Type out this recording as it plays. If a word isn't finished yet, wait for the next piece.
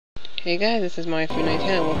Hey guys, this is Mario for 19.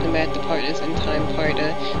 Welcome back to Partners in Time Part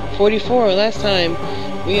 44. Last time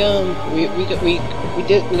we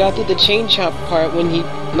got through the chain chop part when he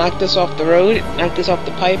knocked us off the road, knocked us off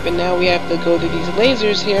the pipe, and now we have to go through these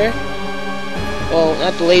lasers here. Well,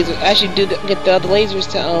 not the lasers. Actually, get the other lasers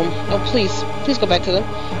to oh please go back to them.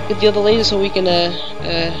 Get the other lasers so we can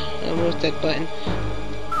where's that button?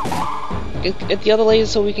 Get the other lasers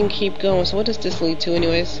so we can keep going. So what does this lead to,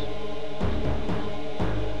 anyways?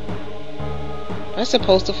 Am I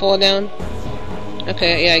supposed to fall down?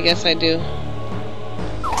 Okay, yeah, I guess I do.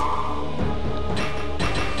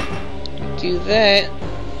 Do that.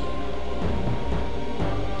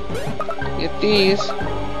 Get these.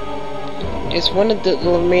 It's one of the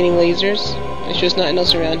remaining lasers. There's just nothing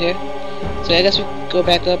else around here. So I guess we go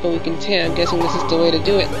back up and we can tear. I'm guessing this is the way to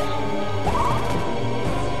do it.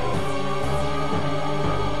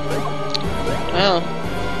 Wow.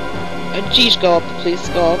 Oh, geez, go up, please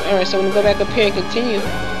go up. Alright, so I'm gonna go back up here and continue.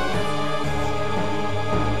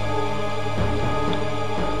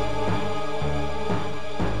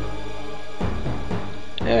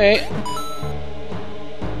 Alright.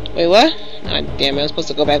 Wait, what? Ah, damn it, I was supposed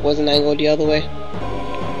to go back, wasn't I? Go the other way.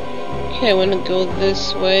 Okay, I wanna go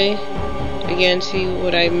this way. Again, see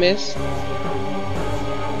what I missed.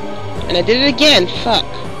 And I did it again, fuck.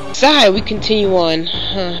 Sorry, we continue on.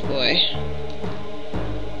 Oh, boy.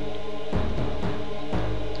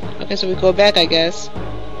 Okay, so we go back, I guess.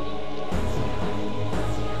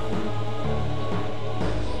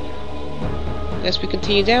 Guess we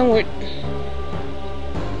continue downward.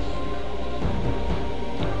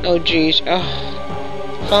 Oh, jeez. Oh,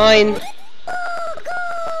 fine.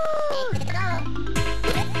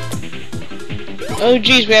 Oh,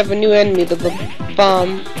 jeez, we have a new enemy, the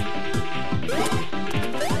bomb.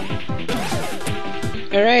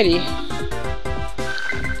 Alrighty.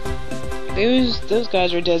 Those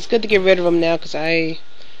guys are dead. It's good to get rid of them now, cause it's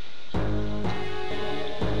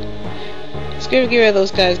good to get rid of those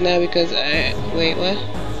guys now because wait, what?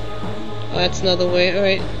 Oh, that's another way. All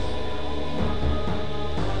right.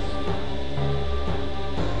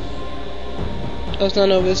 Oh, it's not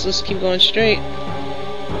over. Let's keep going straight.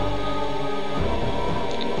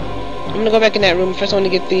 I'm gonna go back in that room. First, I want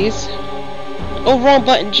to get these. Oh, wrong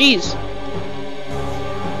button. Jeez.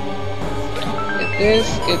 This,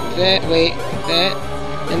 get that, wait, get that,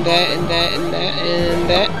 and that, and that, and that, and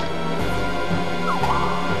that.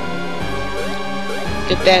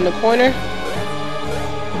 Get that in the corner.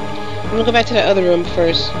 I'm gonna go back to that other room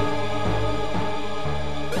first.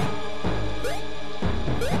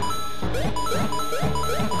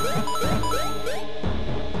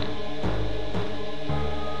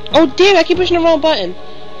 Oh damn, I keep pushing the wrong button.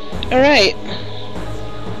 Alright.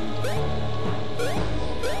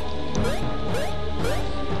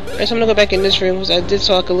 So I'm gonna go back in this room because I did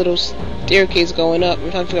saw like a little staircase going up.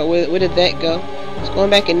 I'm trying to figure out where did that go. It's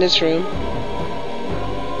going back in this room.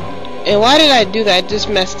 And why did I do that? I just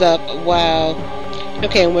messed up. Wow.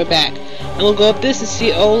 Okay, and we're back. I'm gonna go up this and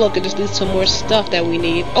see. Oh look, it just leads to more stuff that we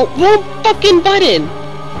need. Oh, wrong fucking button!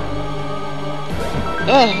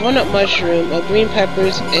 Oh, run up mushroom. Oh, green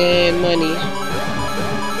peppers and money.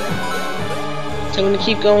 So I'm gonna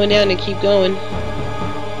keep going down and keep going.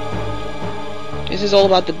 This is all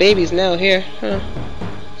about the babies now here, huh?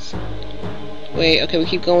 Wait, okay, we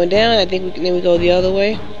keep going down. I think then we go the other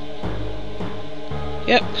way.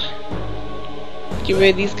 Yep. Get rid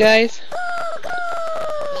of these guys.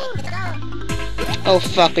 Oh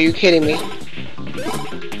fuck, are you kidding me?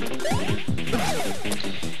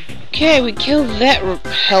 Okay, we killed that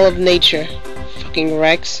hell of nature. Fucking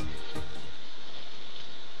Rex.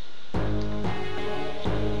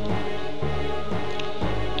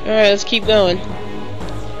 Alright, let's keep going.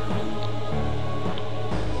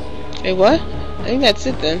 Hey, what? I think that's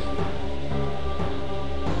it then.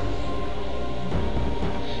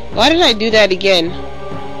 Why did I do that again?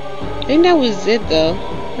 I think that was it though.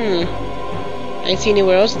 I ain't see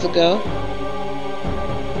anywhere else to go.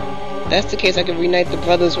 If that's the case, I can reunite the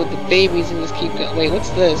brothers with the babies and just keep going. Wait, what's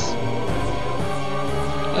this?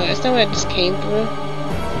 Oh, that's not what I just came through.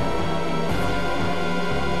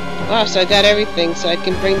 Wow, so I got everything, so I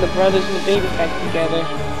can bring the brothers and the babies back together.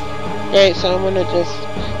 Alright, so I'm gonna just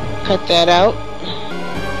cut that out.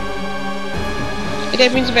 And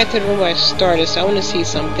that brings me back to the room where I started, so I want to see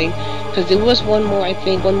something. Because there was one more, I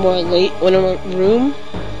think, one more room.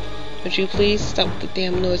 Would you please stop the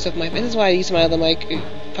damn noise of my... This is why I use my other mic. You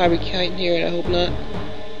probably can't hear it, I hope not.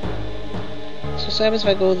 So what happens if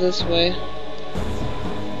I go this way?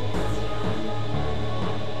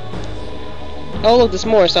 Oh look, there's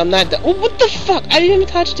more, so I'm not oh, what the fuck? I didn't even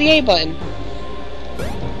touch the A button.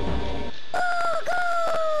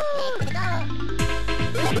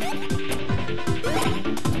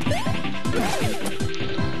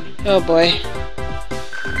 Oh boy.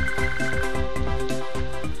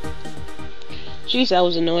 Jeez, that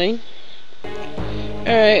was annoying.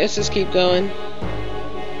 Alright, let's just keep going.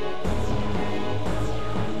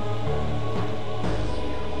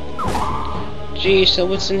 Geez, so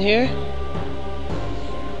what's in here?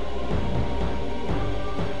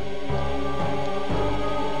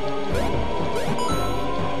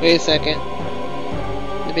 Wait a second.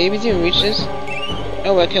 The babies even reach this?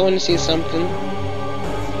 Oh, okay, I want to see something.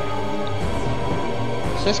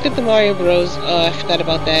 So let's get the Mario Bros. Oh, I forgot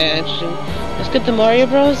about that actually. Let's get the Mario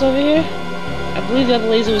Bros. Over here. I believe the other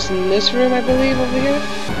laser was in this room, I believe, over here.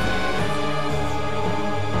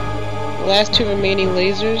 The last two remaining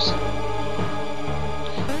lasers.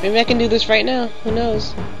 Maybe I can do this right now. Who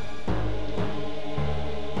knows?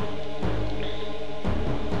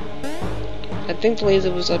 I think the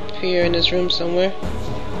laser was up here in this room somewhere.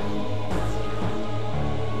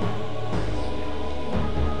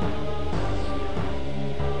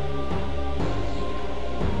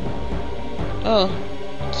 Oh,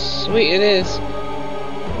 sweet it is.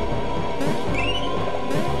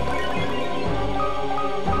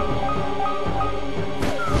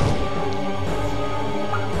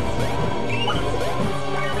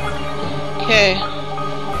 Okay.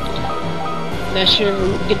 Now sure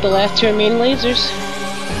we get the last two remaining lasers.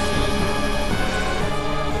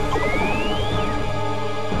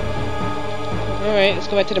 Alright, let's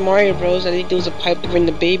go back to the Mario Bros. I think there was a pipe to bring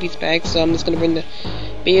the babies back, so I'm just gonna bring the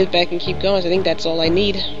babies back and keep going. So I think that's all I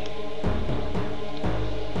need.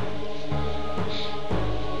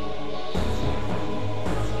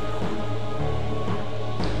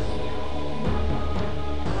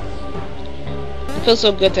 It feels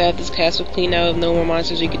so good to have this castle clean out of no more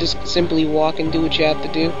monsters. You can just simply walk and do what you have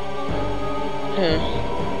to do.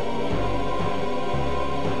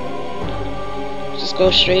 Just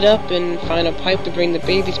go straight up and find a pipe to bring the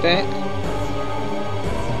babies back.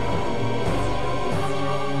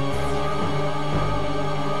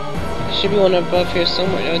 There should be one above here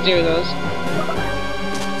somewhere. Oh, there it goes.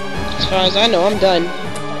 As far as I know, I'm done.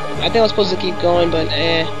 I think I was supposed to keep going, but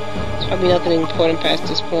there's probably nothing important past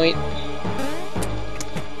this point.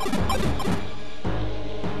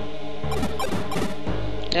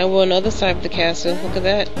 Now we're on the other side of the castle. Look at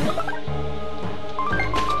that.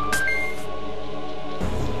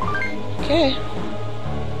 Okay.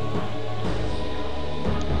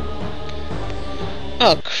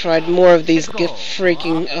 Oh crud, more of these get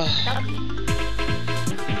freaking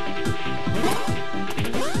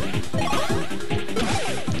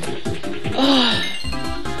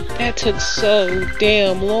that took so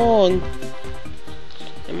damn long.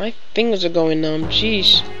 And my fingers are going numb,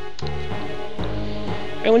 jeez.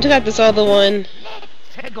 Alright, we took out this other one.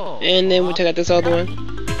 And then we took out this other one.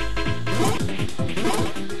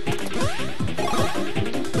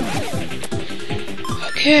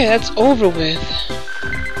 Okay, that's over with.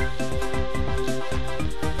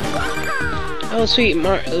 Oh sweet,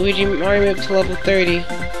 Luigi Mario up to level 30.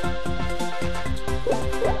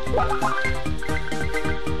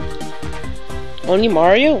 Only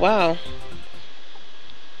Mario? Wow.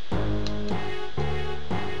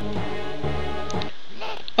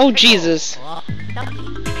 Oh Jesus.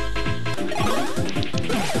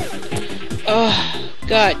 Oh,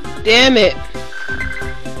 god damn it.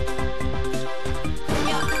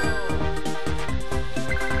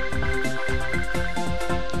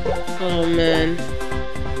 Oh man.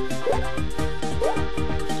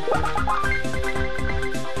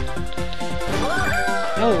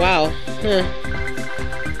 Oh wow. Huh.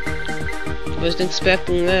 Wasn't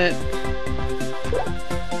expecting that.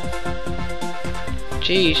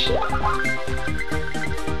 Jeez.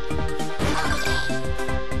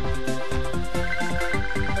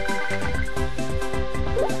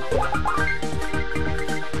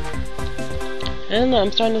 I don't know,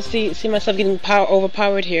 I'm starting to see myself getting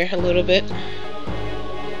overpowered here a little bit.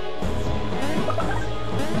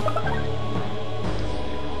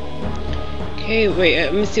 Okay, wait,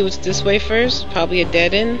 let me see what's this way first. Probably a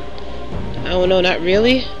dead end. I don't know, not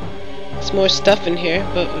really. There's more stuff in here,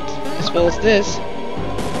 but as well as this.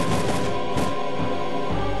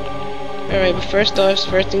 Alright, but first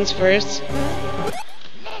things first.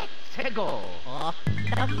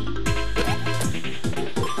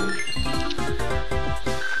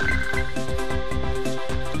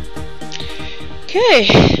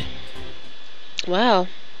 Okay. Wow.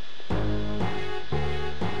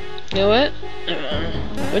 You know what?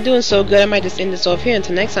 We're doing so good, I might just end this off here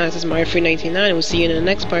until next time. This is Mario 399, and we'll see you in the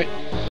next part.